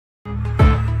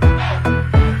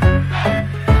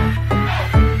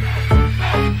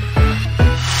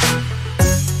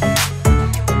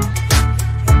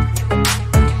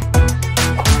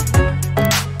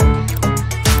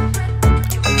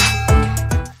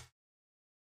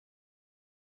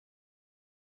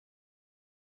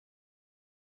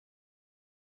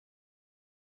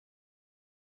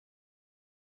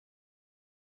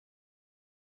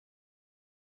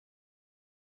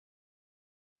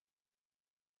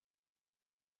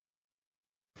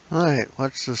All right,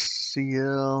 what's the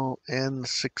CL,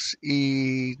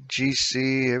 N6E,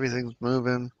 GC? Everything's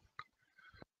moving.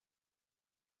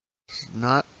 It's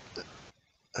not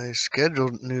a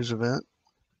scheduled news event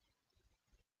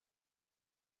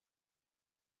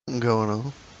going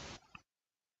on.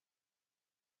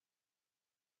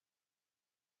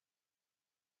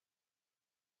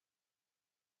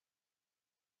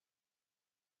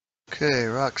 Okay,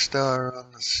 Rockstar on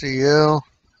the CL.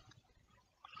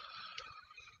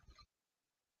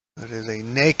 That is a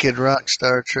naked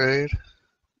Rockstar trade.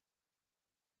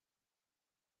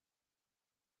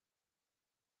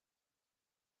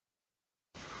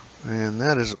 And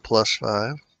that is a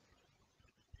 +5.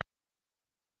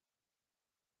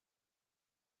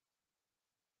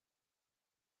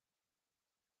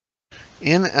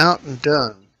 In, out, and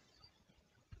done.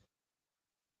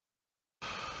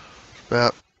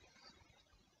 About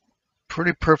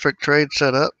pretty perfect trade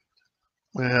setup.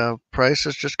 We have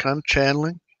prices just kind of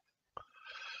channeling.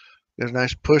 There's a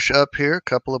nice push up here, a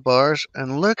couple of bars.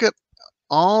 And look at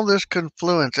all this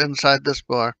confluence inside this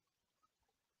bar.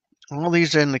 All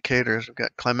these indicators. We've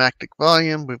got climactic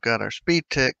volume. We've got our speed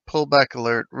tick, pullback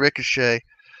alert, ricochet.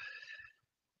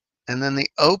 And then the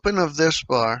open of this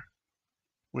bar,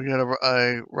 we got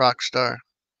a rock star.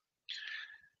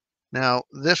 Now,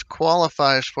 this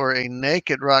qualifies for a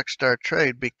naked rockstar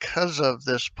trade because of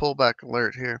this pullback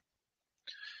alert here.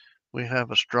 We have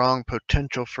a strong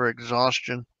potential for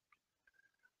exhaustion.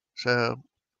 So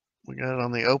we got it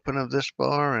on the open of this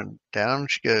bar, and down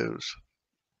she goes.